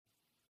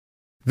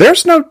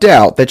There's no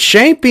doubt that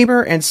Shane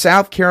Beamer and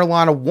South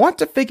Carolina want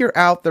to figure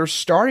out their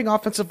starting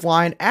offensive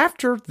line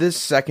after this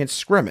second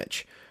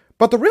scrimmage.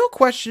 But the real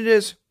question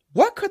is,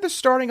 what could the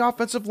starting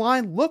offensive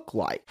line look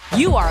like?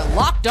 You are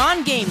Locked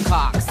On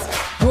Gamecocks,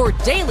 your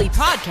daily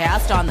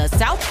podcast on the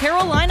South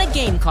Carolina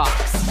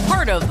Gamecocks,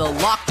 part of the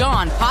Locked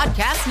On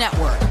Podcast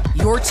Network,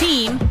 your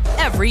team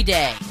every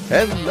day.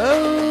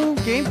 Hello,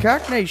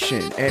 Gamecock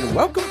Nation, and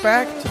welcome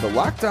back to the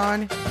Locked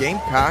On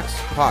Gamecocks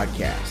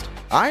podcast.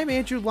 I'm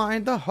Andrew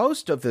Lyon, the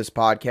host of this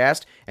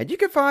podcast, and you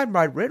can find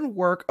my written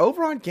work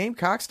over on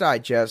Gamecocks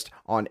Digest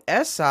on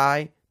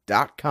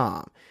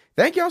SI.com.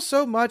 Thank y'all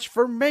so much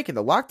for making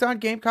the Locked On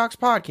Gamecocks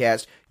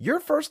podcast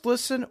your first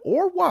listen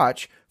or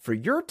watch for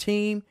your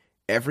team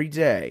every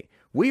day.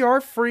 We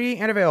are free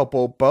and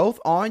available both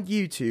on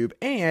YouTube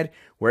and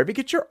wherever you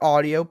get your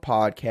audio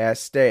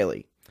podcasts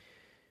daily.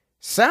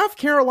 South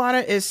Carolina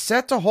is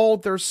set to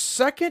hold their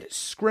second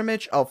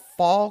scrimmage of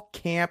fall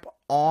camp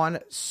on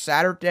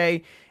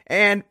Saturday.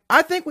 And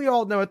I think we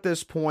all know at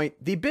this point,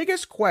 the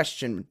biggest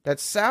question that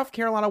South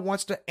Carolina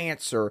wants to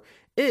answer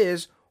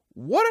is,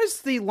 what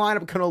is the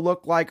lineup going to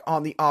look like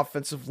on the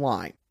offensive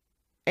line?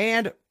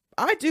 And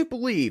I do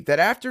believe that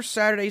after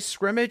Saturday's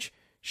scrimmage,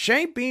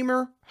 Shane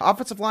Beamer,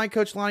 offensive line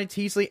coach Lonnie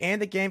Teasley, and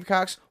the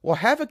Gamecocks will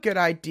have a good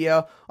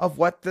idea of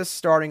what this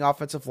starting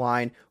offensive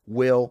line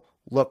will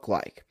look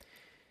like.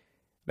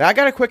 Now, I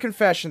got a quick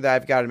confession that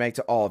I've got to make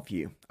to all of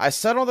you. I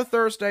said on the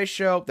Thursday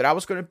show that I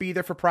was going to be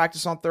there for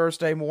practice on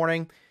Thursday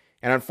morning,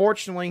 and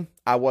unfortunately,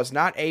 I was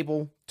not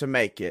able to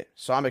make it.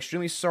 So I'm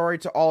extremely sorry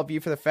to all of you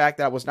for the fact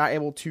that I was not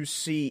able to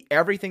see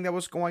everything that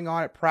was going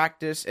on at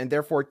practice and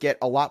therefore get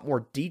a lot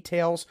more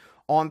details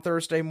on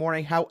Thursday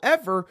morning.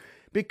 However,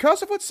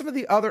 because of what some of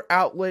the other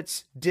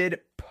outlets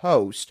did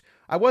post,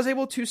 I was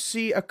able to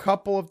see a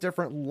couple of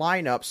different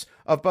lineups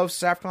of both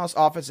South Carolina's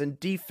offense and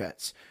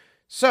defense.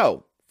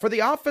 So, for the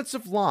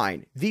offensive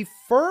line, the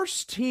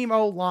first team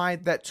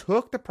O-line that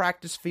took the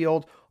practice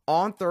field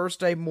on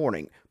Thursday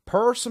morning,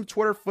 per some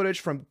Twitter footage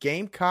from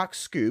Gamecock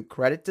Scoop,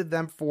 credit to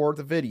them for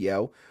the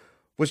video,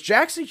 was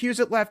Jackson Hughes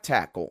at left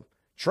tackle,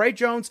 Trey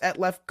Jones at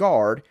left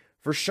guard,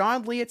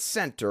 Vershawn Lee at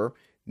center,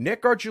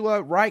 Nick Gargiulo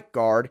at right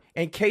guard,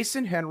 and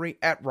Kason Henry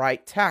at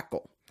right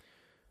tackle.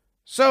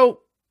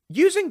 So,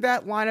 using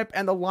that lineup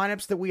and the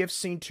lineups that we have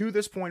seen to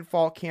this point in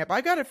fall camp,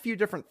 I got a few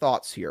different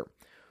thoughts here.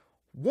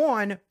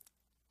 One,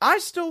 I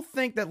still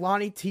think that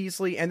Lonnie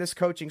Teasley and this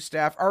coaching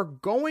staff are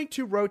going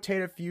to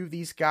rotate a few of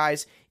these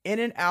guys in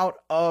and out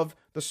of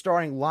the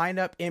starting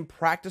lineup in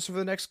practice over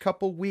the next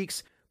couple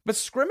weeks, but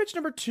scrimmage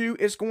number 2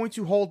 is going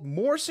to hold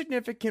more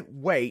significant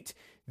weight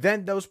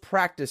than those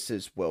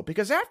practices will,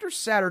 because after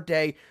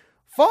Saturday,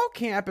 fall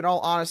camp, in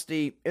all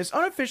honesty, is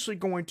unofficially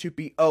going to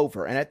be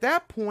over, and at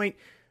that point,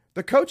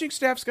 the coaching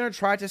staff's going to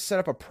try to set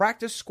up a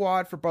practice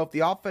squad for both the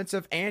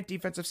offensive and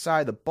defensive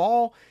side of the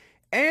ball,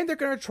 and they're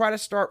going to try to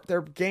start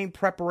their game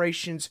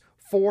preparations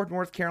for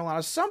North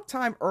Carolina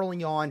sometime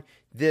early on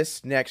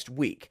this next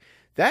week.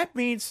 That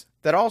means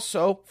that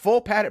also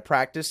full padded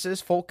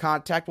practices, full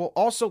contact will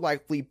also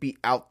likely be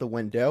out the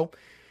window.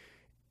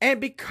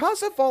 And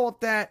because of all of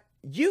that,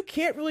 you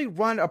can't really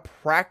run a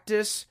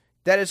practice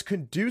that is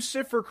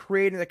conducive for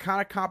creating the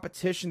kind of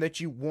competition that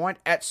you want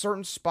at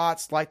certain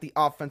spots like the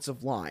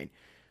offensive line.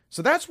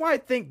 So that's why I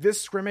think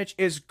this scrimmage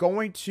is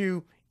going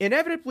to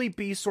inevitably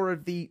be sort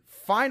of the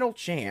final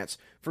chance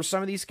for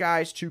some of these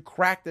guys to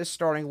crack this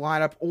starting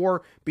lineup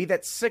or be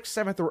that 6th,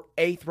 7th, or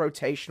 8th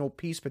rotational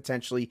piece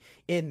potentially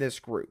in this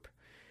group.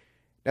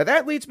 Now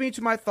that leads me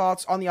to my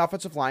thoughts on the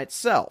offensive line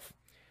itself.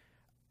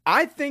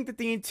 I think that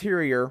the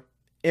interior,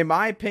 in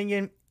my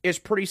opinion, is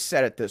pretty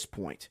set at this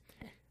point.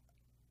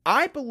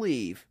 I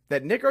believe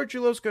that Nick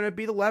Gargiulo is going to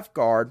be the left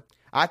guard.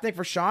 I think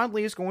Vershawn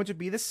Lee is going to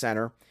be the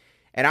center.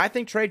 And I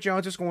think Trey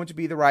Jones is going to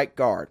be the right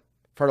guard.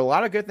 I've heard a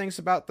lot of good things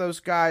about those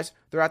guys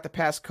throughout the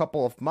past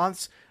couple of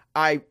months.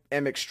 I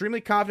am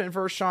extremely confident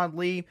in Vershawn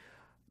Lee.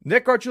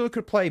 Nick Gargiulo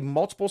could play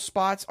multiple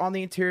spots on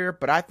the interior,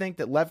 but I think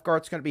that left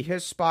guard's going to be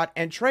his spot.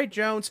 And Trey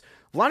Jones,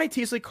 Lonnie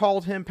Teasley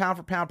called him pound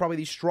for pound probably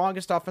the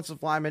strongest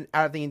offensive lineman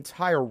out of the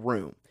entire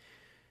room.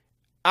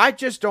 I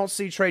just don't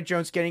see Trey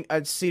Jones getting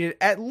unseated,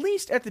 at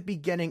least at the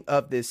beginning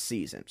of this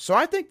season. So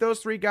I think those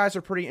three guys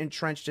are pretty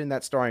entrenched in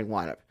that starting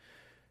lineup.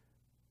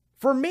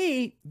 For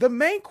me, the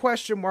main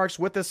question marks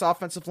with this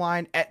offensive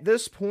line at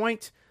this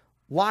point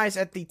lies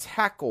at the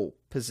tackle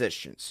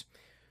positions.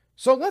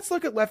 So let's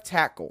look at left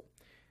tackle.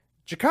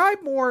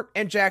 Ja'Kai Moore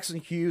and Jackson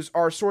Hughes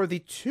are sort of the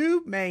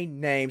two main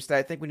names that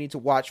I think we need to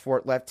watch for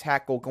at left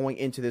tackle going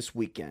into this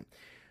weekend.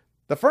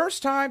 The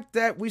first time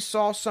that we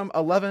saw some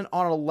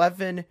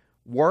 11-on-11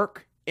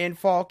 work in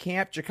fall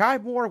camp,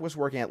 Ja'Kai Moore was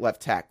working at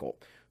left tackle.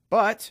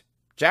 But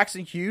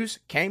Jackson Hughes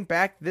came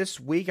back this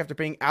week after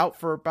being out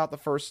for about the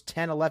first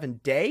 10,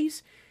 11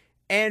 days.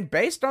 And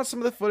based on some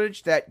of the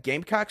footage that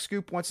Gamecock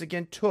Scoop once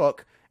again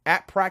took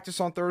at practice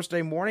on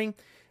Thursday morning,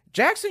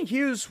 Jackson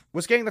Hughes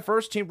was getting the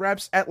first team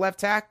reps at left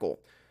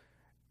tackle.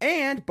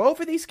 And both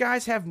of these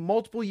guys have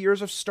multiple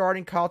years of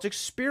starting college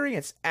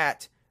experience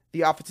at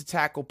the offensive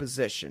tackle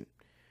position.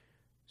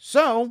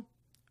 So,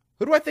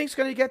 Who do I think is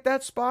going to get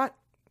that spot?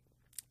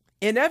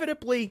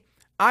 Inevitably,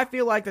 I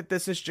feel like that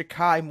this is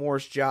Ja'Kai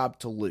Moore's job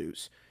to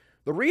lose.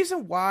 The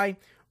reason why,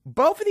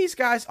 both of these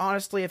guys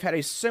honestly have had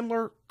a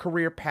similar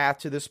career path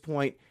to this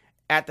point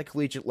at the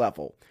collegiate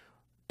level.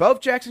 Both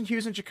Jackson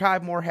Hughes and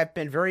Ja'Kai Moore have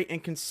been very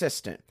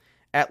inconsistent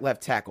at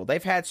left tackle.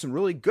 They've had some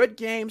really good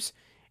games,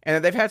 and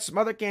then they've had some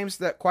other games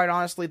that, quite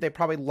honestly, they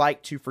probably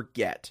like to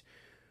forget.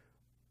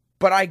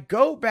 But I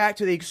go back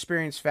to the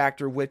experience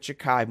factor with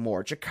Ja'Kai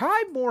Moore.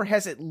 Ja'Kai Moore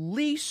has at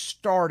least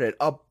started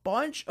a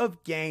bunch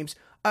of games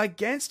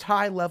against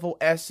high-level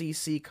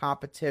SEC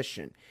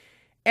competition.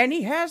 And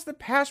he has the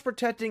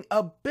pass-protecting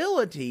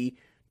ability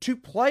to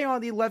play on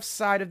the left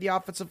side of the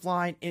offensive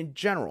line in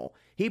general.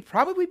 He'd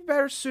probably be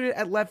better suited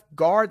at left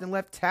guard than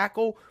left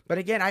tackle, but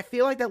again, I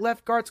feel like that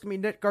left guard's going to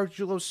be Nick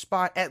Gargiulo's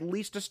spot at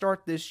least to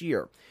start this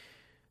year.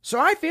 So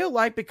I feel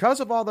like because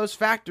of all those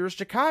factors,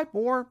 Ja'Kai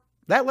Moore,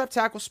 that left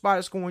tackle spot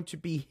is going to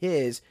be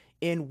his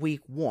in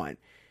week 1.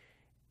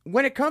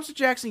 When it comes to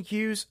Jackson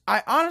Hughes,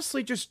 I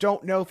honestly just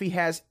don't know if he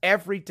has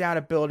every down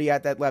ability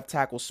at that left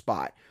tackle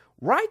spot.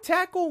 Right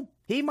tackle,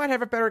 he might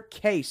have a better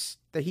case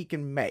that he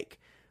can make.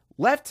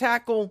 Left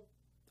tackle,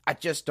 I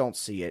just don't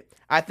see it.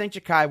 I think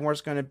Ja'Kai Moore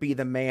is going to be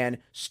the man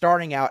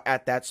starting out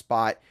at that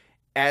spot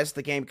as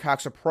the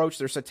Gamecocks approach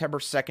their September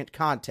 2nd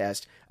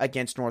contest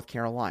against North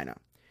Carolina.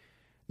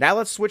 Now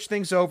let's switch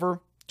things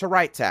over to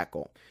right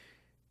tackle.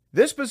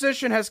 This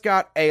position has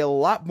got a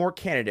lot more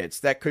candidates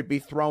that could be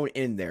thrown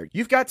in there.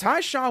 You've got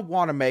Tyshawn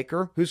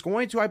Wanamaker, who's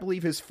going to, I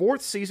believe, his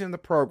 4th season in the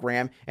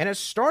program and has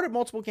started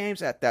multiple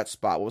games at that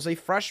spot. Was a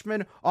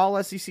freshman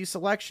All-SEC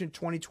selection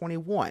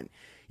 2021.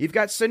 You've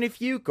got Sidney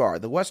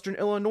Fugard, the Western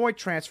Illinois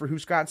transfer,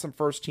 who's gotten some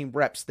first-team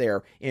reps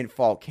there in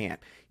fall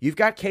camp. You've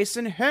got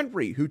Kason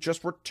Henry, who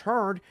just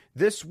returned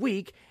this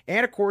week.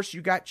 And, of course,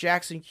 you got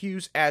Jackson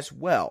Hughes as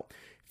well.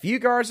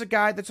 Fugard is a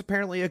guy that's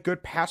apparently a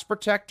good pass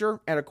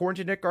protector, and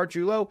according to Nick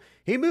Gargiulo,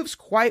 he moves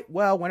quite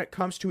well when it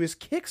comes to his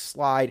kick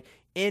slide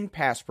in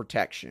pass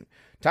protection.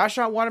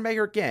 Tyshawn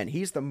Wanamaker, again,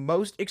 he's the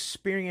most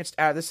experienced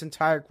out of this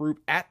entire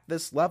group at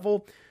this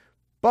level,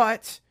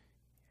 but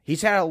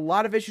he's had a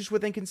lot of issues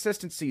with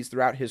inconsistencies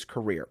throughout his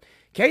career.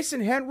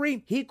 Kason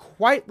Henry, he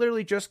quite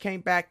literally just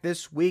came back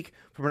this week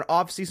from an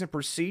off-season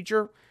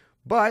procedure,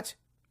 but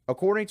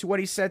according to what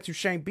he said to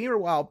Shane Beamer a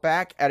while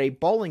back at a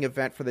bowling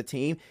event for the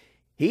team,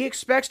 he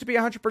expects to be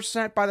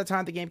 100% by the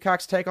time the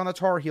Gamecocks take on the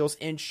Tar Heels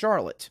in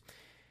Charlotte.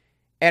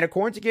 And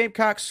according to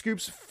Gamecock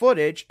Scoop's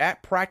footage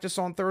at practice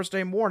on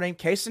Thursday morning,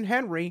 Kason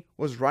Henry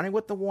was running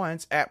with the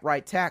ones at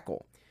right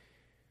tackle.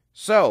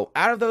 So,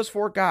 out of those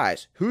 4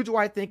 guys, who do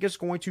I think is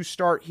going to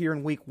start here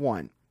in week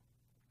 1?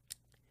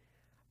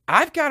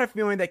 I've got a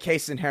feeling that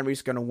Kason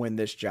Henry's going to win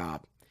this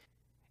job.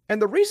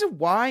 And the reason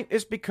why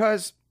is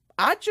because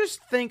I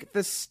just think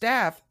the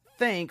staff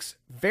thinks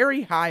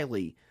very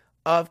highly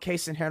of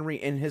Kason Henry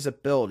and his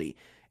ability,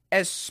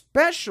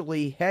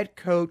 especially head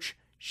coach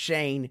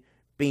Shane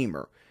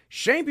Beamer.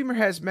 Shane Beamer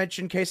has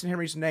mentioned Kason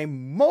Henry's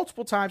name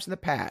multiple times in the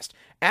past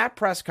at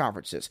press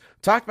conferences,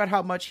 talked about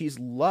how much he's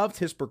loved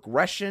his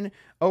progression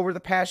over the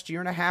past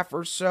year and a half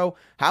or so,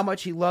 how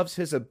much he loves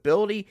his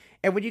ability,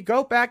 and when you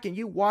go back and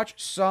you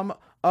watch some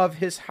of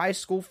his high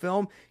school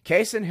film,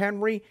 Kason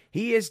Henry,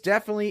 he is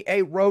definitely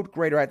a road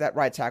grader at that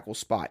right tackle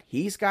spot.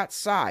 He's got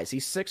size.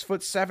 He's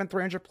 6'7",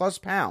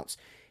 300+ pounds.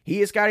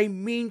 He has got a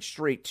mean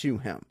streak to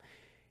him.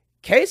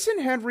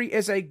 Kason Henry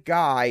is a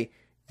guy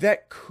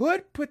that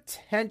could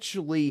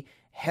potentially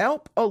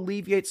help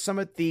alleviate some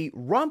of the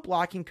run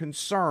blocking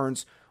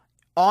concerns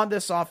on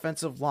this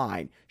offensive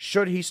line,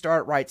 should he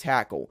start right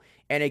tackle.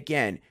 And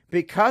again,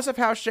 because of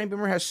how Shane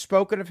Beamer has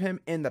spoken of him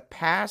in the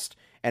past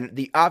and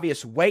the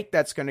obvious weight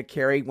that's going to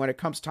carry when it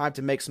comes time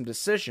to make some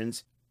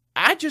decisions,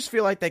 I just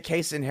feel like that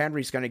Kason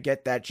Henry's going to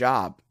get that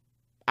job.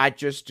 I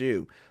just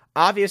do.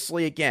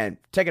 Obviously, again,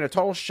 taking a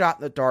total shot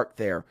in the dark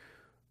there.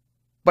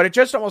 But it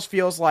just almost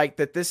feels like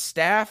that this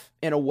staff,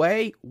 in a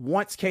way,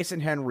 wants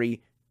Kason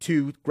Henry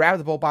to grab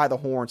the bull by the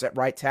horns at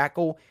right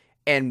tackle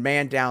and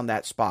man down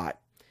that spot.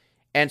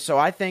 And so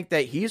I think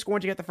that he's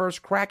going to get the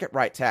first crack at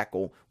right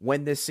tackle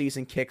when this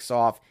season kicks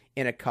off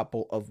in a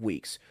couple of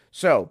weeks.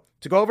 So,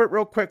 to go over it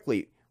real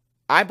quickly,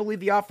 I believe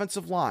the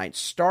offensive line,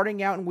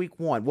 starting out in week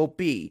 1, will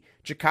be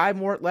Ja'Kai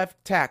Moore at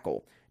left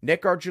tackle,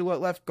 Nick Gargiulo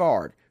at left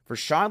guard, for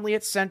Sean Lee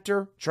at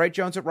center, Trey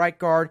Jones at right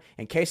guard,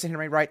 and Kason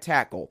Henry right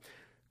tackle.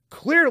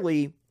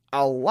 Clearly,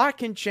 a lot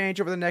can change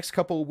over the next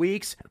couple of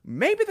weeks.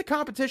 Maybe the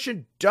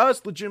competition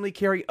does legitimately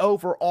carry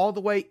over all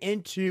the way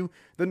into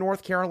the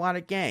North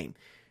Carolina game.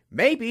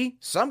 Maybe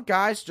some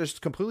guys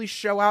just completely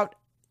show out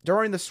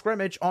during the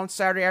scrimmage on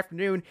Saturday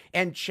afternoon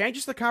and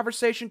changes the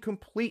conversation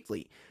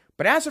completely.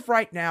 But as of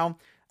right now,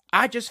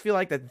 I just feel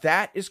like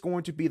that is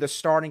going to be the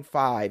starting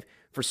 5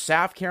 for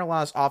South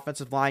Carolina's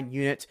offensive line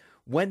unit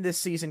when this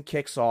season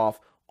kicks off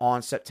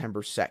on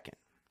September 2nd.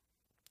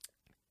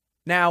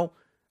 Now,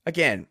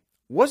 again,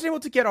 wasn't able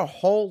to get a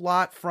whole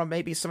lot from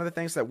maybe some of the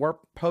things that were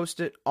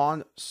posted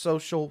on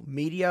social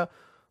media,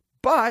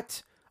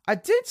 but I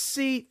did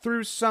see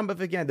through some of,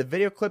 again, the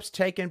video clips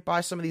taken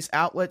by some of these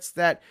outlets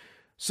that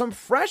some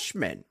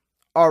freshmen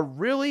are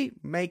really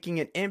making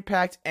an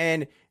impact,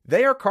 and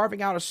they are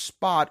carving out a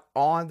spot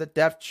on the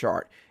depth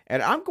chart.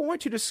 And I'm going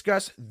to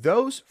discuss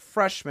those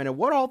freshmen and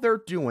what all they're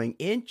doing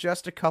in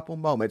just a couple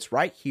moments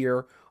right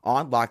here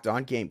on Locked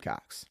On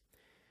Gamecocks.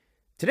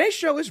 Today's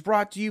show is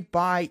brought to you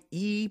by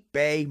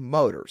eBay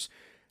Motors.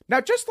 Now,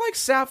 just like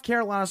South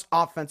Carolina's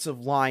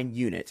offensive line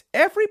unit,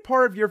 every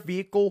part of your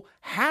vehicle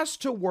has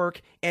to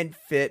work and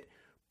fit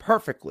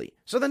perfectly.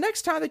 So the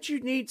next time that you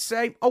need,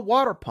 say, a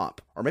water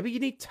pump, or maybe you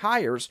need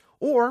tires,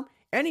 or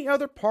any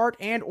other part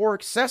and or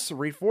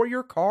accessory for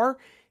your car,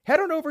 head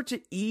on over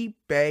to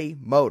eBay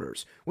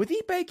Motors. With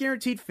eBay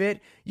Guaranteed Fit,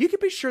 you can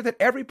be sure that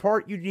every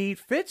part you need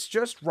fits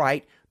just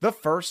right the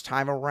first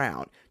time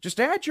around. Just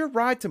add your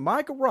ride to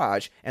My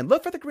Garage and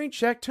look for the green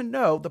check to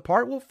know the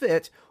part will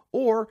fit,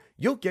 or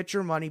you'll get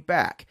your money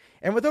back.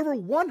 And with over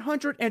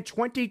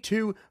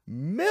 122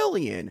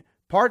 million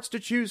parts to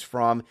choose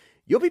from,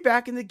 you'll be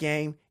back in the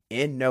game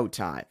in no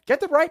time.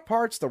 Get the right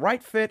parts, the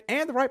right fit,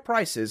 and the right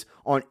prices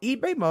on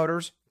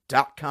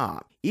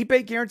ebaymotors.com.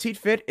 eBay Guaranteed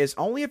Fit is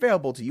only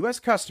available to U.S.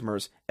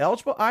 customers.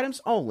 Eligible items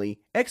only.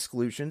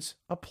 Exclusions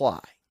apply.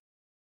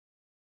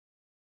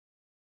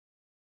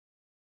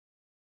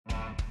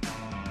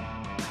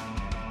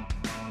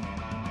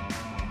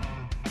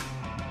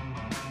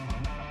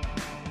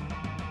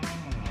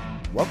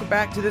 Welcome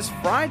back to this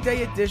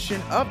Friday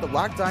edition of the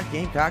Locked On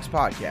Gamecocks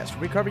podcast,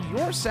 where we cover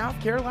your South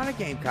Carolina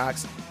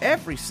Gamecocks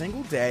every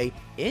single day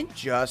in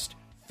just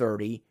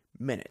 30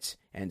 minutes.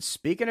 And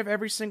speaking of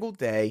every single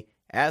day,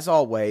 as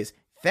always,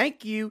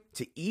 thank you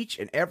to each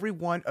and every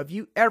one of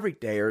you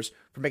everydayers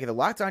for making the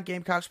Locked On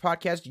Gamecocks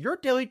podcast your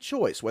daily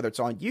choice, whether it's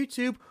on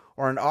YouTube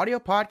or an audio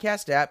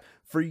podcast app,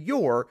 for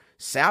your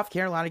South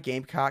Carolina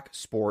Gamecock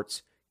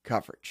sports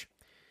coverage.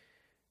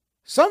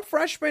 Some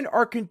freshmen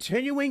are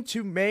continuing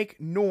to make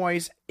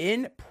noise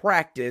in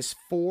practice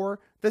for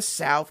the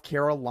South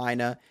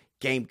Carolina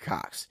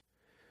Gamecocks.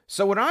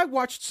 So when I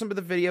watched some of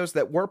the videos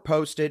that were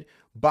posted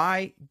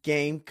by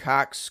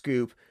Gamecock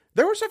Scoop,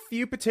 there was a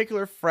few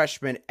particular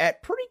freshmen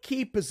at pretty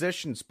key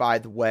positions, by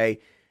the way,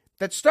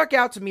 that stuck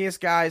out to me as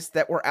guys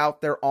that were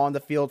out there on the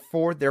field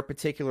for their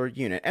particular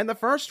unit. And the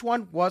first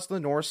one was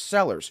Lenore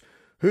Sellers,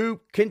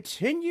 who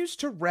continues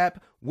to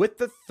rep with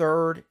the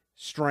third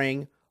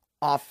string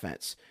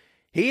offense.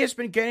 He has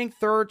been getting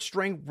third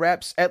string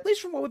reps, at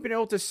least from what we've been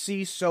able to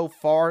see so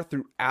far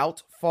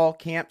throughout fall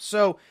camp.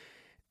 So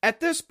at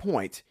this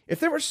point,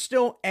 if there was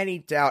still any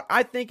doubt,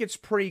 I think it's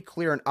pretty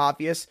clear and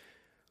obvious.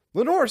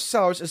 Lenore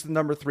Sellers is the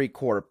number 3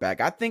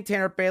 quarterback. I think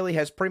Tanner Bailey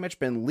has pretty much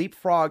been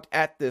leapfrogged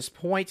at this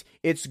point.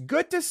 It's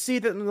good to see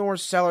that Lenore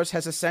Sellers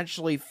has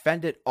essentially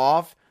fended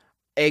off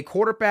a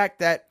quarterback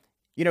that,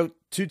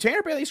 to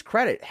Tanner Bailey's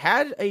credit,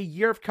 had a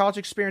year of college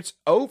experience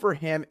over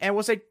him and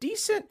was a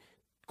decent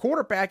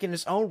quarterback in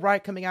his own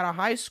right coming out of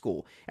high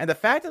school. And the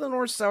fact that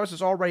Lenore Sellers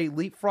has already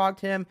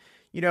leapfrogged him,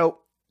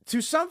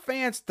 to some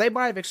fans, they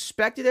might have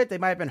expected it. They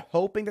might have been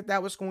hoping that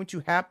that was going to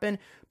happen.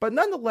 But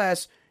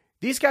nonetheless,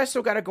 these guys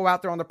still got to go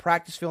out there on the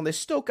practice field, and they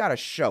still got to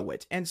show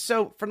it. And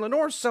so for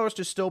Lenore Sellers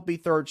to still be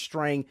third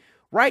string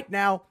right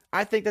now,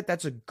 I think that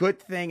that's a good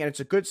thing, and it's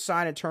a good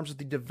sign in terms of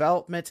the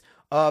development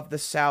of the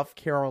South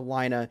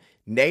Carolina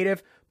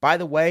native. By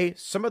the way,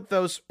 some of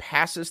those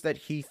passes that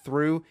he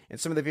threw and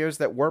some of the videos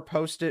that were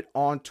posted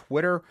on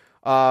Twitter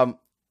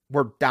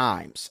were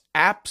dimes,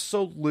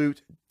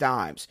 absolute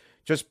dimes.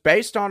 Just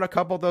based on a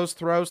couple of those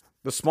throws,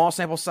 the small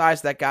sample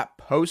size that got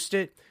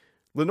posted,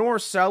 Lenore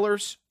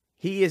Sellers,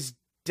 he has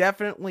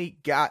definitely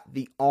got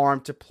the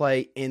arm to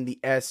play in the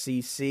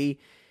SEC,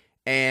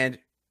 and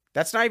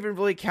that's not even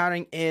really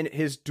counting in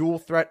his dual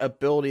threat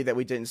ability that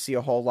we didn't see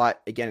a whole lot,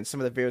 again, in some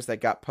of the videos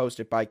that got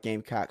posted by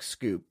Gamecock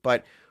Scoop.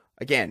 But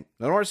again,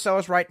 Lenore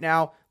Sellers right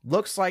now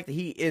looks like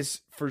he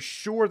is for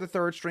sure the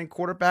third string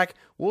quarterback.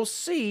 We'll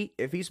see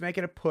if he's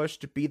making a push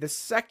to be the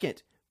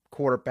second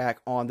quarterback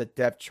on the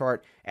depth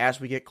chart as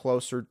we get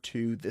closer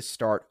to the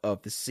start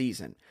of the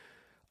season.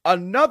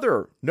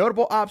 Another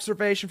notable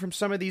observation from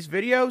some of these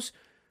videos,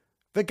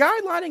 the guy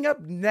lining up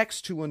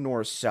next to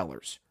Lenore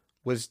Sellers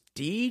was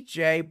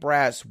DJ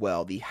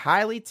Braswell, the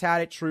highly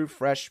touted true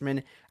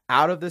freshman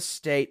out of the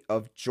state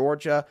of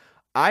Georgia.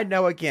 I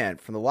know, again,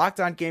 from the Locked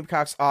On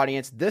Gamecocks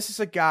audience, this is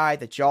a guy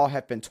that y'all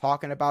have been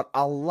talking about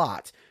a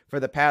lot for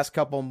the past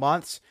couple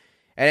months.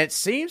 And it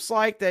seems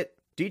like that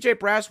DJ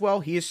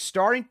Braswell, he is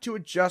starting to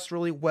adjust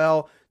really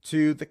well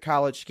to the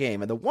college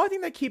game. And the one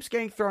thing that keeps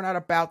getting thrown out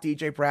about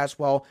DJ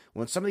Braswell,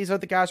 when some of these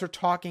other guys are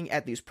talking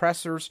at these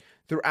pressers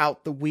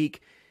throughout the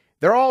week,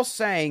 they're all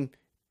saying,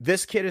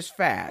 this kid is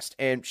fast.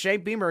 And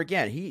Shane Beamer,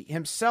 again, he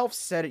himself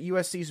said at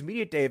USC's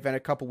Media Day event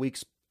a couple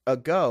weeks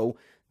ago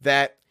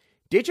that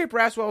DJ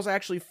Braswell is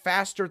actually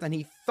faster than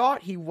he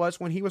thought he was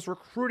when he was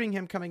recruiting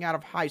him coming out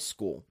of high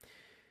school.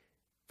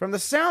 From the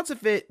sounds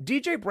of it,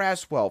 DJ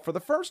Braswell, for the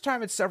first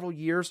time in several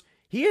years,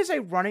 he is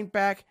a running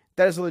back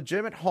that is a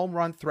legitimate home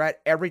run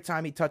threat every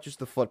time he touches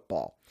the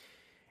football.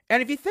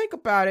 And if you think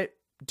about it,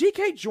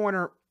 DK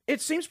Joyner,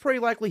 it seems pretty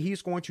likely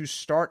he's going to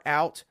start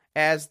out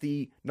as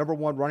the number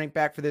 1 running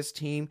back for this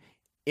team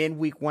in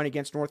week 1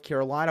 against North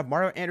Carolina.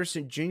 Mario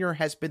Anderson Jr.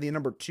 has been the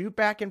number 2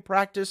 back in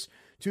practice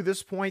to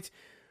this point.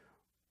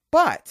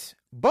 But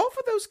both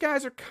of those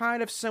guys are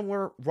kind of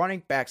similar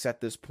running backs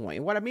at this point.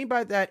 And what I mean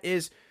by that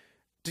is,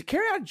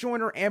 Dakereon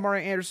Joyner and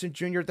Mario Anderson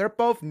Jr., they're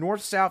both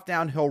north-south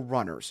downhill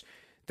runners.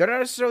 They're not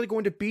necessarily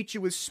going to beat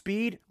you with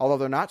speed, although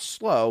they're not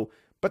slow,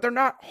 but they're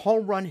not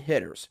home run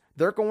hitters.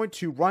 They're going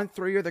to run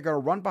through you. They're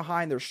going to run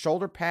behind their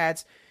shoulder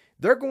pads.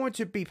 They're going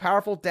to be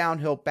powerful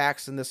downhill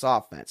backs in this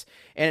offense.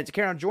 And in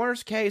Dakereon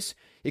Joyner's case,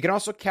 he can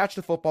also catch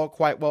the football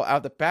quite well out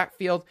of the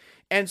backfield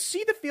and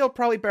see the field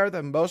probably better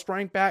than most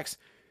running backs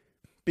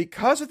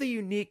because of the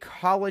unique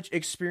college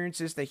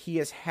experiences that he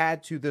has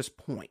had to this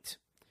point.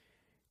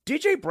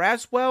 DJ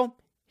Braswell,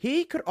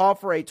 he could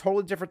offer a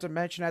totally different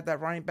dimension at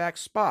that running back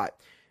spot.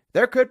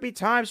 There could be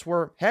times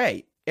where,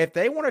 hey, if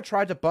they want to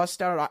try to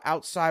bust out an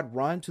outside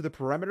run to the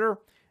perimeter,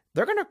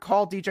 they're going to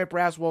call DJ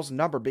Braswell's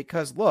number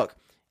because, look,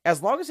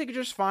 as long as he can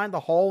just find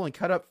the hole and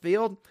cut up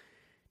field,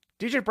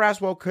 DJ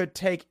Braswell could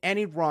take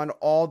any run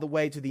all the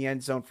way to the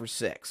end zone for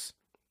 6.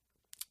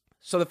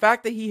 So the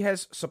fact that he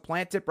has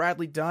supplanted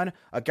Bradley Dunn,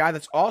 a guy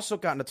that's also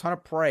gotten a ton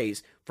of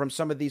praise from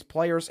some of these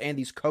players and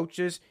these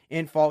coaches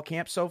in fall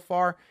camp so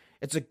far,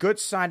 it's a good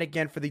sign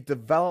again for the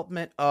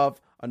development of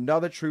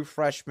another true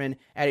freshman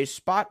at a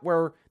spot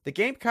where the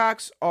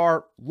Gamecocks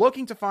are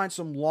looking to find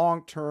some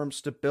long-term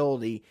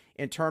stability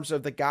in terms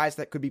of the guys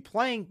that could be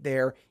playing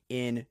there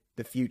in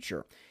the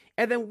future.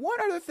 And then one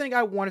other thing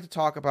I wanted to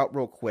talk about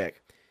real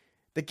quick.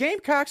 The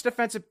Gamecocks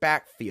defensive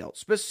backfield,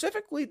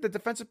 specifically the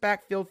defensive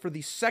backfield for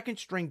the second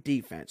string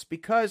defense,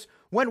 because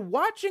when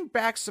watching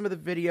back some of the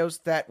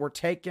videos that were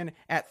taken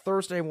at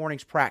Thursday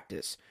morning's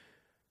practice,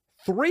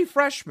 3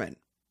 freshmen,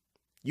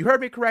 you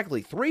heard me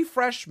correctly, 3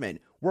 freshmen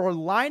were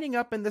lining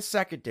up in the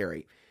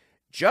secondary.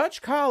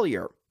 Judge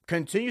Collier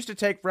continues to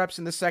take reps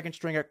in the second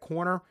string at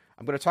corner.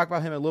 I'm going to talk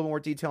about him in a little more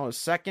detail in a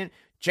second.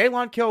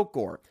 Jalen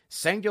Kilgore,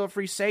 singular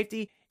free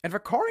safety, and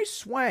Vakari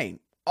Swain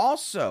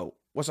also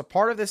was a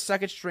part of this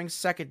second string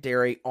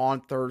secondary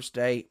on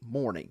Thursday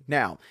morning.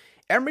 Now,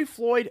 Emory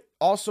Floyd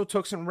also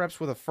took some reps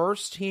with the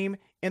first team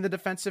in the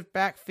defensive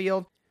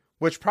backfield,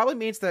 which probably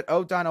means that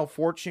O'Donnell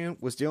Fortune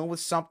was dealing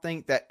with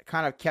something that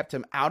kind of kept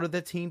him out of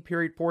the team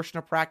period portion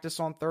of practice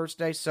on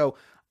Thursday, so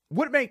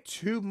wouldn't make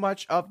too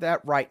much of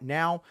that right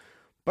now.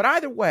 But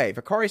either way,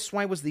 Vakari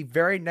Swain was the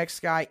very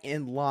next guy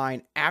in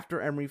line after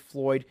Emory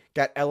Floyd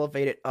got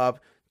elevated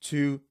up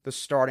to the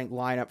starting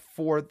lineup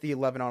for the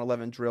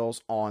 11-on-11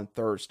 drills on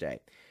Thursday.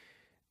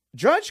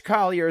 Judge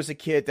Collier is a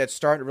kid that's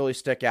starting to really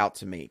stick out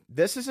to me.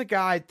 This is a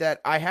guy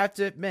that I have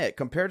to admit,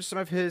 compared to some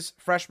of his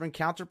freshman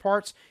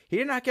counterparts, he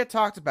did not get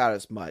talked about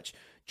as much.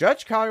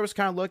 Judge Collier was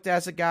kind of looked at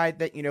as a guy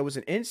that, was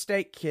an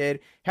in-state kid,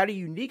 had a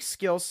unique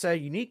skill set, a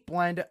unique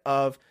blend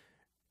of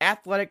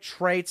athletic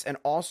traits and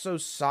also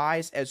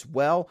size as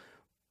well.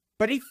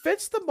 But he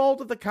fits the mold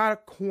of the kind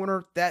of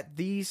corner that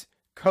these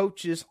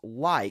coaches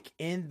like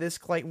in this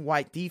Clayton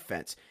White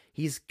defense.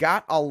 He's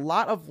got a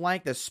lot of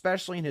length,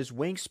 especially in his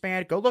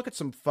wingspan. Go look at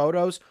some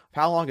photos of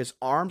how long his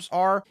arms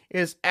are. It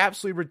is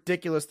absolutely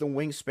ridiculous, the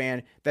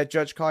wingspan that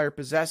Judge Collier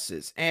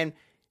possesses. And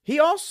he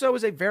also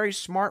is a very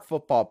smart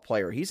football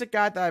player. He's a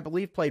guy that I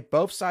believe played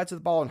both sides of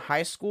the ball in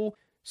high school.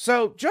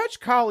 So Judge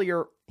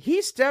Collier,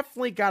 he's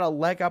definitely got a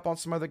leg up on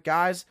some other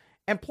guys.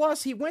 And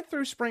plus, he went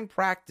through spring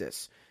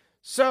practice.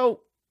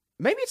 So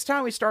maybe it's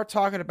time we start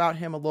talking about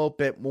him a little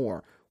bit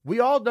more. We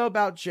all know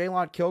about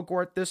Jalen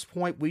Kilgore at this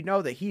point. We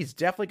know that he's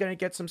definitely going to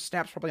get some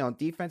snaps probably on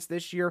defense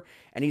this year.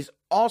 And he's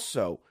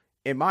also,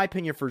 in my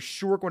opinion, for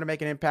sure going to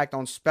make an impact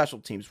on special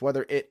teams,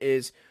 whether it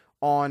is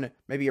on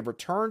maybe a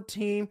return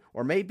team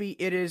or maybe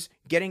it is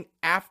getting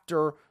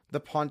after the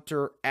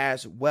punter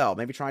as well.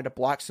 Maybe trying to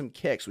block some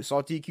kicks. We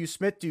saw DQ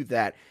Smith do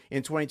that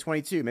in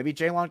 2022. Maybe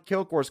Jalen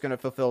Kilgore is going to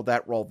fulfill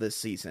that role this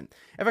season.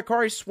 And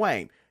Vakari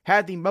Swain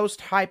had the most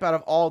hype out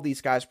of all of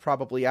these guys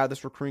probably out of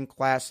this recruiting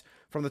class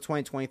from the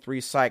 2023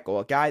 cycle.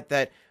 A guy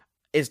that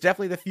is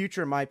definitely the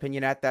future, in my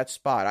opinion, at that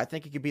spot. I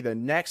think he could be the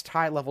next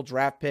high-level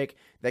draft pick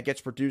that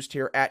gets produced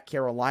here at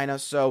Carolina.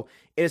 So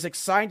it is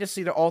exciting to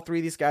see that all 3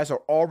 of these guys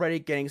are already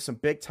getting some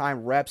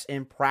big-time reps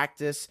in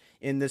practice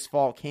in this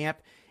fall camp.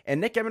 And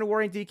Nick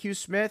Emenwari and DQ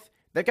Smith,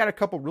 they've got a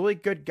couple really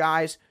good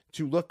guys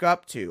to look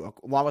up to,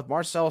 along with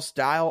Marcel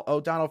Style,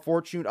 O'Donnell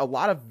Fortune, a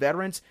lot of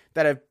veterans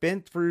that have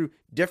been through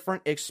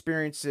different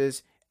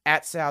experiences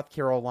at South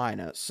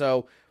Carolina.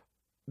 So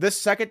this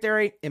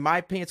secondary, in my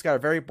opinion, it's got a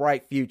very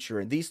bright future,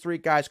 and these 3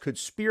 guys could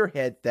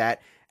spearhead that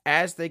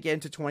as they get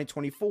into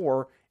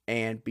 2024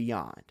 and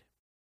beyond.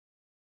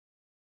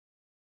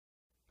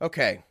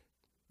 Okay,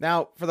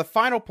 now for the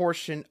final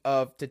portion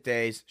of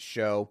today's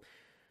show,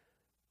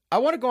 I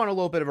want to go on a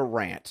little bit of a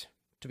rant,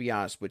 to be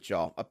honest with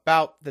y'all,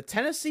 about the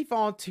Tennessee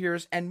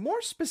Volunteers and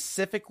more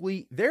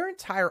specifically their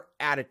entire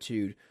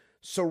attitude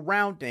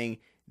surrounding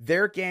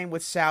their game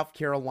with South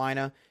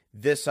Carolina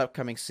this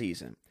upcoming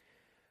season.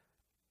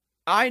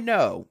 I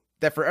know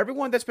that for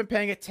everyone that's been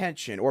paying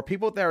attention or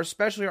people that are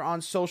especially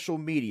on social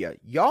media,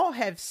 y'all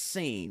have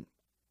seen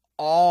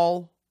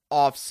all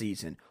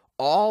offseason,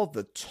 all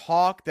the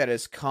talk that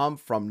has come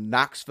from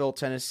Knoxville,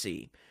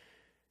 Tennessee.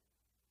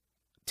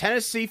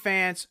 Tennessee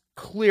fans,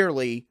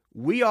 clearly,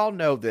 we all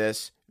know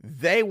this,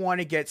 they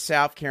want to get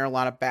South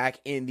Carolina back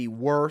in the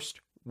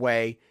worst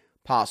way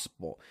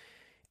possible.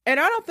 And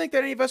I don't think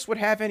that any of us would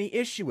have any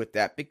issue with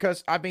that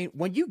because, I mean,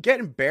 when you get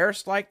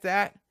embarrassed like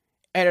that,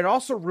 and it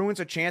also ruins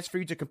a chance for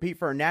you to compete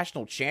for a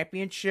national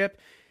championship,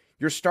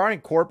 your starting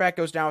quarterback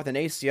goes down with an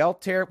ACL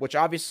tear, which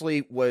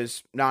obviously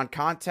was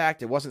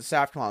non-contact. It wasn't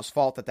South Carolina's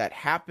fault that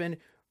happened,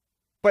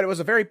 but it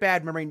was a very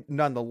bad memory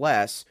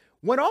nonetheless.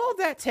 When all of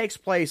that takes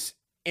place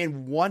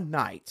in one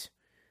night,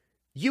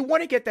 you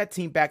want to get that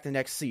team back the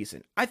next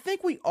season. I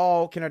think we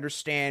all can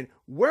understand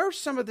where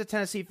some of the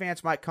Tennessee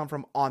fans might come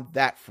from on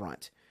that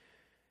front.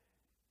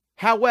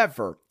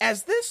 However,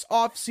 as this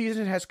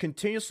offseason has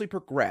continuously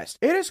progressed,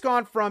 it has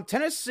gone from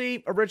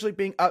Tennessee originally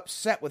being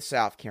upset with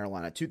South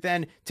Carolina to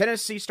then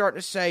Tennessee starting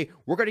to say,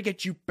 we're going to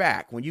get you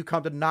back when you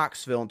come to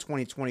Knoxville in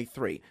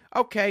 2023.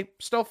 Okay,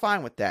 still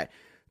fine with that.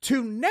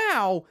 To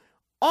now,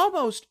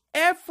 almost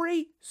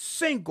every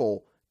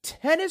single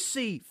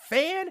Tennessee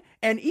fan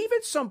and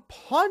even some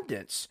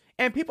pundits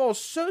and people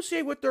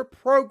associated with their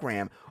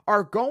program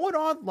are going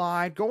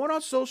online, going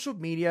on social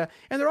media,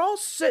 and they're all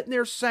sitting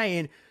there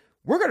saying,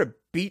 we're going to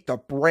beat the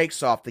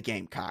brakes off the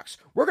Gamecocks.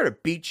 We're going to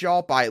beat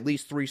y'all by at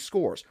least 3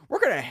 scores. We're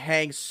going to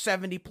hang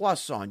 70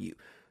 plus on you.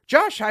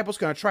 Josh Heupel's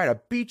going to try to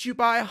beat you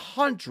by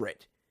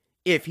 100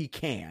 if he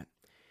can.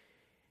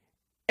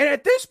 And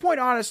at this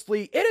point,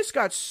 honestly, it has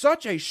got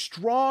such a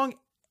strong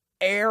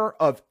air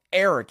of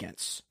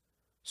arrogance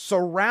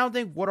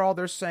surrounding what all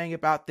they're saying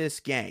about this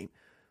game.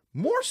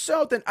 More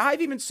so than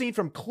I've even seen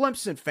from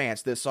Clemson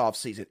fans this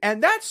offseason.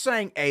 And that's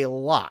saying a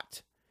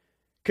lot,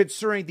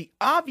 considering the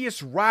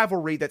obvious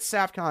rivalry that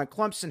South Carolina and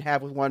Clemson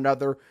have with one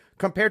another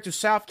compared to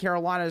South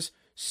Carolina's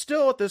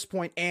still at this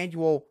point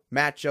annual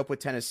matchup with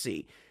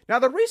Tennessee. Now,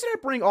 the reason I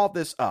bring all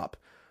this up,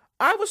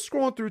 I was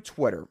scrolling through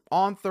Twitter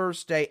on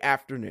Thursday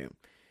afternoon,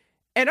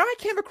 and I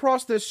came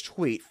across this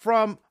tweet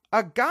from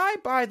a guy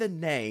by the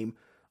name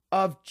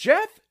of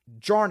Jeff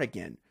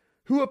Jarnigan,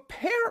 who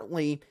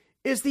apparently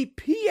is the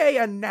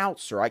PA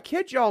announcer. I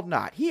kid y'all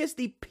not. He is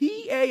the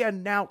PA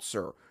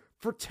announcer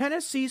for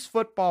Tennessee's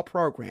football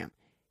program.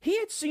 He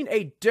had seen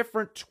a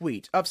different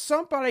tweet of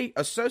somebody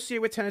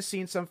associated with Tennessee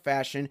in some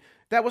fashion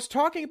that was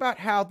talking about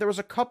how there was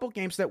a couple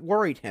games that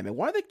worried him. And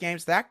one of the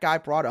games that guy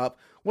brought up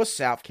was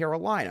South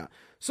Carolina.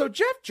 So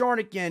Jeff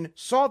Jarnigan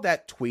saw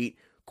that tweet,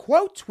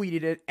 quote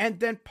tweeted it,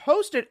 and then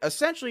posted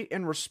essentially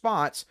in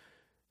response,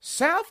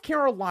 South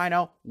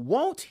Carolina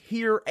won't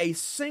hear a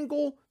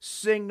single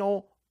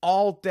signal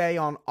all day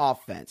on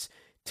offense.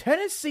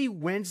 Tennessee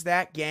wins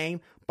that game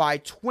by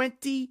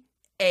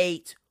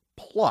 28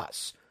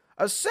 plus.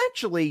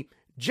 Essentially,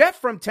 Jeff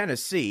from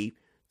Tennessee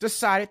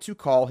decided to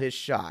call his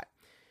shot.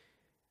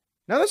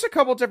 Now, there's a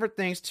couple different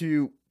things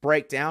to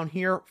break down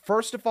here.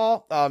 First of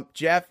all,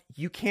 Jeff,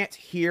 you can't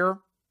hear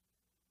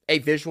a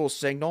visual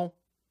signal.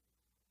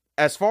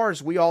 As far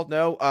as we all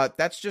know,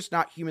 that's just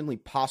not humanly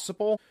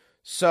possible.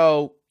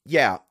 So,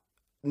 yeah,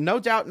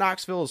 no doubt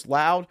Knoxville is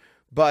loud,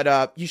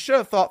 but you should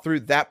have thought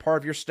through that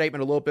part of your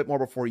statement a little bit more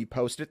before you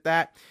posted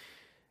that.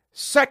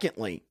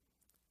 Secondly,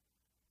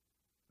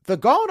 the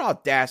gall and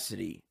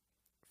audacity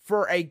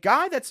for a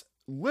guy that's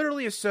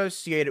literally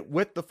associated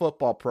with the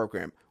football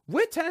program,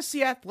 with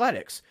Tennessee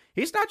Athletics.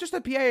 He's not just a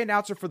PA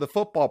announcer for the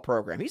football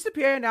program. He's the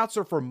PA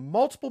announcer for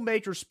multiple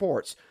major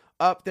sports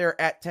up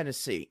there at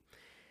Tennessee.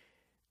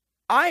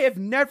 I have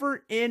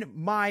never in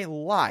my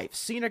life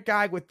seen a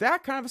guy with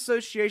that kind of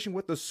association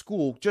with the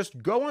school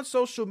just go on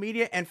social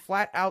media and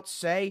flat out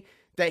say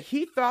that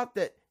he thought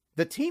that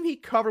the team he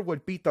covered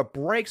would beat the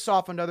brakes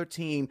off another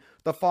team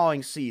the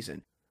following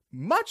season,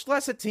 much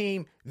less a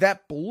team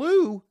that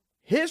blew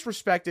his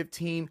respective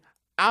team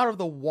out of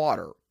the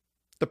water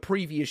the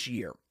previous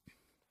year.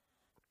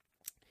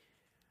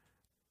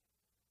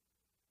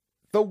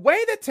 The way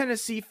that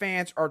Tennessee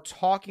fans are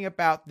talking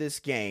about this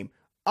game,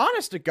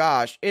 honest to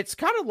gosh, it's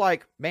kind of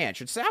like, man,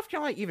 should South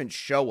Carolina even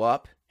show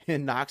up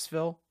in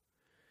Knoxville?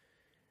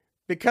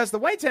 Because the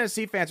way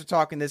Tennessee fans are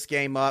talking this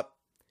game up,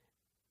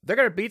 they're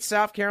going to beat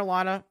South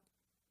Carolina,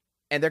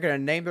 and they're going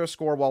to name their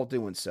score while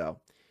doing so.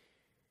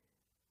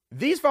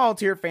 These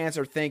Volunteer fans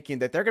are thinking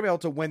that they're going to be able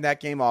to win that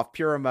game off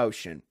pure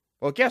emotion.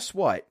 Well, guess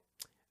what?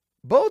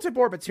 Bulletin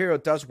board material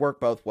does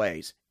work both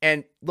ways.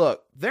 And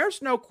look,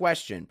 there's no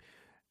question.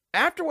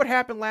 After what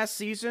happened last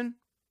season,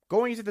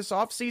 going into this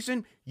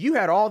offseason, you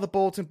had all the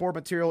bulletin board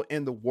material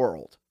in the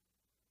world.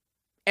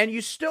 And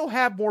you still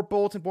have more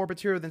bulletin board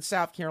material than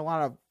South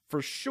Carolina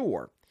for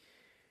sure.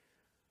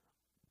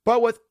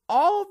 But with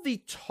all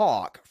the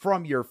talk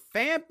from your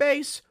fan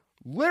base,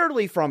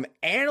 literally from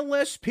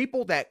analysts,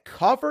 people that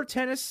cover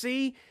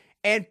Tennessee,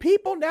 and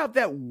people now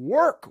that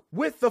work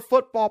with the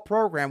football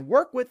program,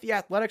 work with the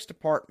athletics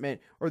department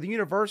or the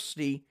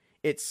university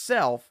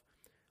itself,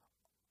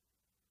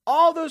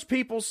 all those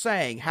people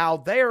saying how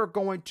they are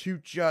going to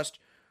just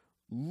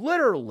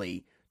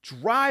literally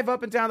drive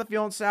up and down the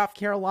field in South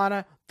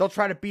Carolina. They'll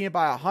try to beat him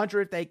by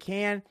 100 if they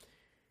can.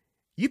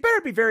 You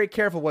better be very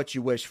careful what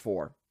you wish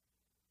for.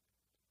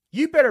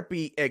 you better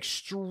be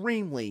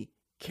extremely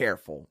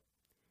careful.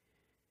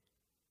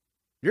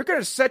 You're going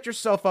to set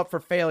yourself up for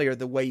failure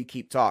the way you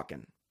keep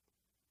talking.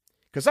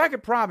 Because I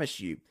can promise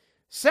you,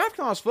 South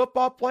Carolina's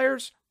football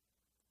players,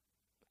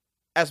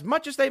 as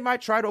much as they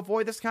might try to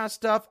avoid this kind of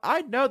stuff,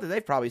 I know that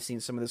they've probably seen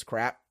some of this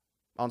crap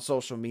on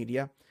social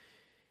media.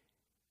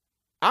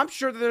 I'm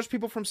sure that there's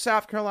people from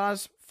South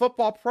Carolina's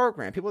football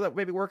program, people that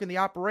maybe work in the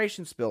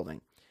operations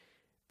building,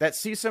 that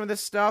see some of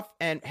this stuff,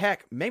 and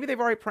heck, maybe they've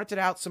already printed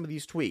out some of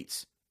these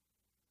tweets.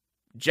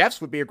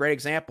 Jeff's would be a great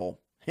example,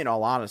 in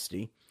all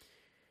honesty.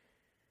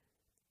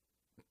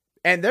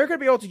 And they're going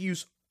to be able to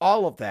use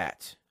all of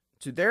that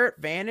to their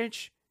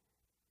advantage.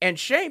 And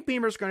Shane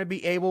Beamer's going to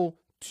be able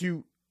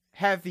to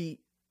have the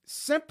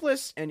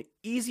simplest and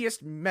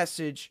easiest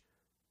message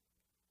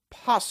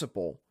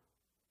possible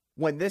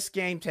when this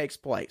game takes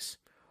place.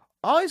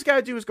 All he's got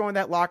to do is go in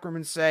that locker room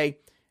and say,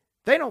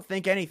 they don't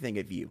think anything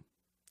of you.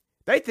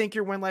 They think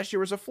your win last year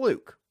was a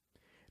fluke.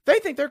 They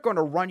think they're going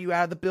to run you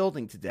out of the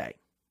building today.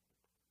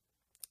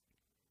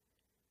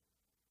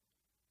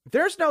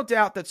 There's no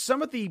doubt that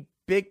some of the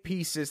big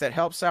pieces that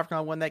helped South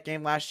Carolina win that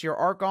game last year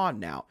are gone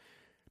now.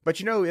 But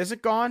you know who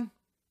isn't gone?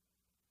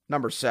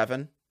 Number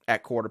 7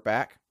 at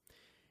quarterback.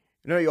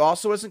 You know who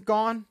also isn't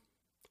gone?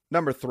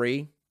 Number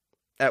 3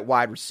 at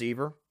wide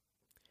receiver.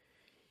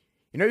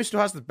 You know who still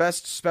has the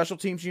best special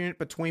teams unit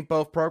between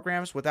both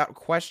programs, without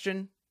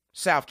question?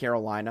 South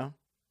Carolina.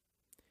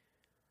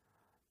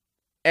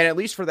 And at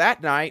least for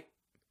that night,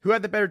 who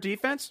had the better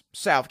defense?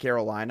 South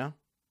Carolina.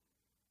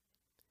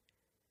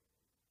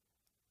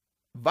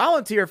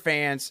 Volunteer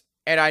fans,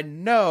 and I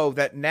know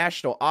that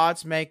national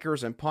odds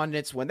makers and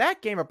pundits, when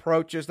that game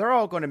approaches, they're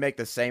all going to make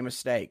the same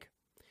mistake.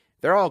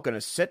 They're all going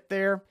to sit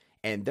there,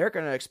 and they're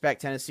going to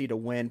expect Tennessee to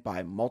win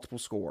by multiple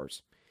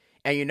scores.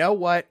 And you know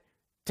what?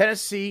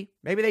 Tennessee,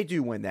 maybe they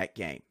do win that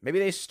game. Maybe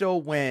they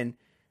still win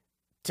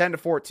 10 to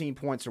 14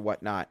 points or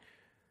whatnot.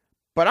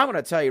 But I'm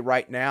going to tell you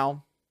right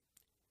now,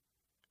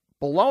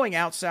 blowing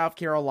out South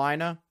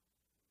Carolina,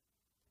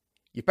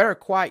 you better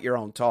quiet your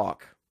own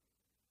talk.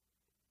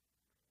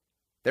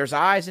 There's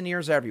eyes and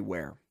ears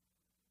everywhere.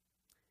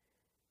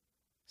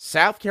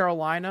 South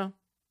Carolina,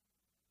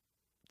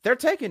 they're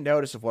taking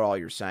notice of what all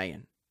you're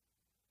saying.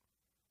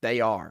 They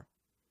are.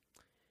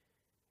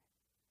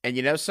 And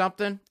you know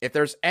something? If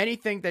there's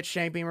anything that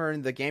Shane Beamer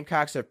and the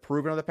Gamecocks have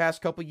proven over the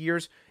past couple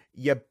years,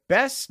 you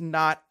best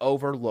not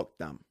overlook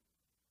them.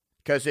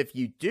 Because if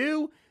you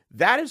do,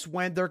 that is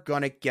when they're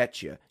going to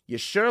get you. You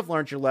should have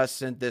learned your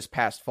lesson this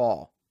past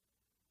fall.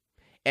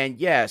 And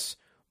yes,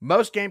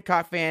 most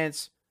Gamecock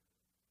fans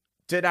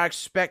did not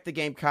expect the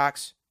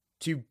Gamecocks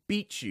to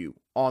beat you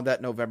on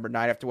that November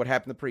night after what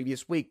happened the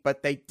previous week,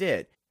 but they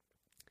did.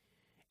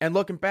 And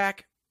looking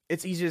back,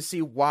 it's easy to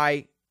see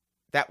why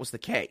that was the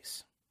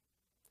case.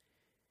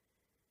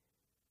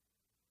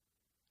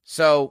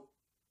 So,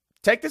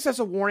 take this as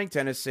a warning,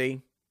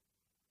 Tennessee.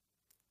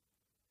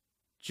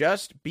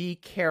 Just be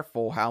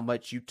careful how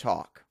much you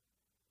talk.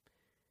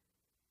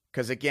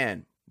 Because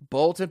again,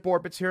 bulletin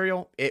board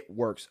material, it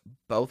works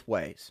both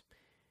ways.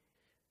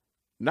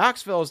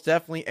 Knoxville is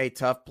definitely a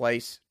tough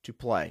place to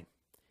play.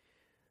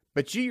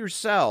 But you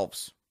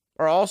yourselves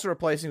are also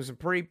replacing some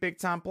pretty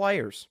big-time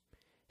players.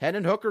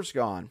 Hendon Hooker's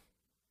gone.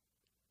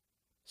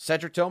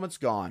 Cedric Tillman's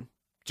gone.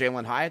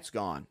 Jalen Hyatt's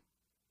gone.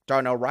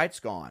 Darnell Wright's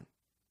gone.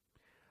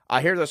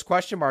 I hear those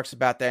question marks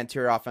about that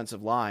interior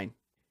offensive line.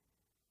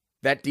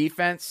 That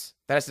defense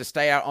that has to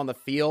stay out on the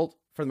field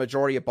for the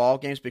majority of ball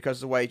games because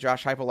of the way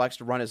Josh Heupel likes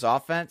to run his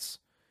offense.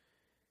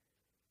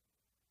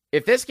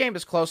 If this game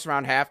is close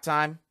around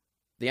halftime,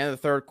 the end of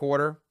the third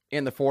quarter,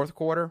 in the fourth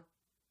quarter,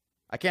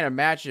 I can't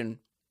imagine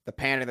the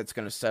panic that's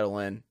going to settle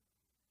in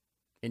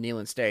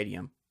Neyland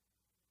Stadium.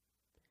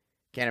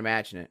 Can't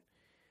imagine it.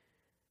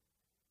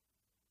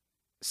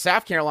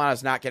 South Carolina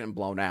is not getting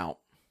blown out.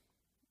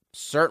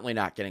 Certainly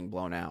not getting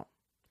blown out.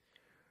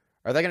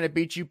 Are they going to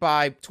beat you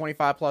by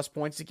 25 plus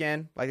points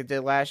again like they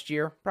did last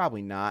year?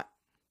 Probably not.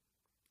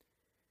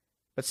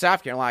 But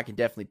South Carolina can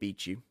definitely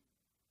beat you.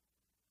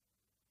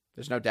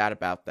 There's no doubt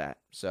about that.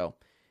 So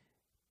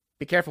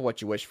be careful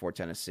what you wish for,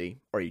 Tennessee,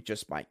 or you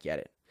just might get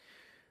it.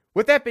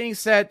 With that being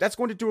said, that's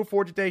going to do it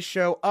for today's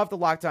show of the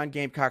Locked On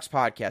Gamecocks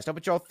podcast. I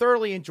hope y'all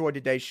thoroughly enjoyed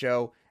today's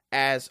show,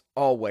 as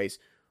always.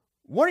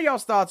 What are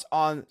y'all's thoughts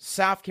on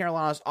South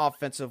Carolina's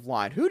offensive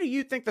line? Who do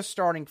you think the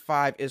starting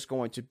 5 is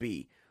going to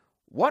be?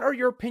 What are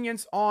your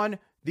opinions on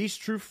these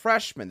true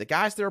freshmen, the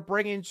guys that are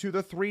bringing to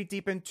the 3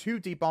 deep and 2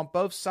 deep on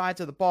both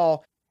sides of the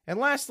ball? And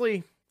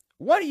lastly,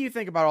 what do you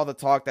think about all the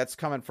talk that's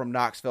coming from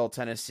Knoxville,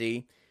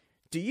 Tennessee?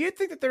 Do you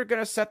think that they're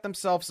going to set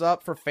themselves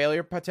up for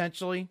failure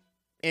potentially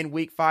in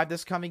Week 5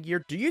 this coming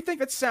year? Do you think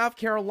that South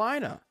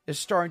Carolina is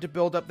starting to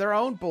build up their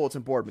own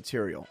bulletin board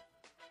material?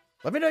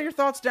 Let me know your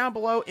thoughts down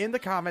below in the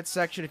comments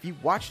section if you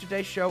watched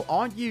today's show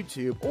on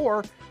YouTube,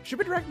 or shoot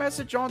me a direct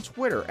message on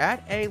Twitter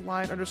at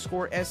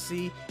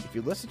 @ALion_SC if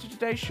you listen to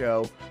today's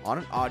show on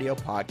an audio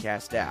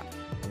podcast app.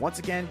 And once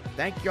again,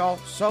 thank y'all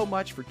so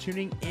much for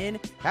tuning in.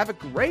 Have a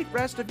great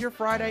rest of your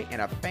Friday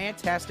and a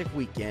fantastic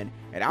weekend,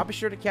 and I'll be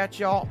sure to catch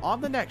y'all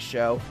on the next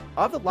show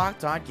of the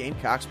Locked On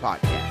Gamecocks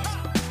podcast.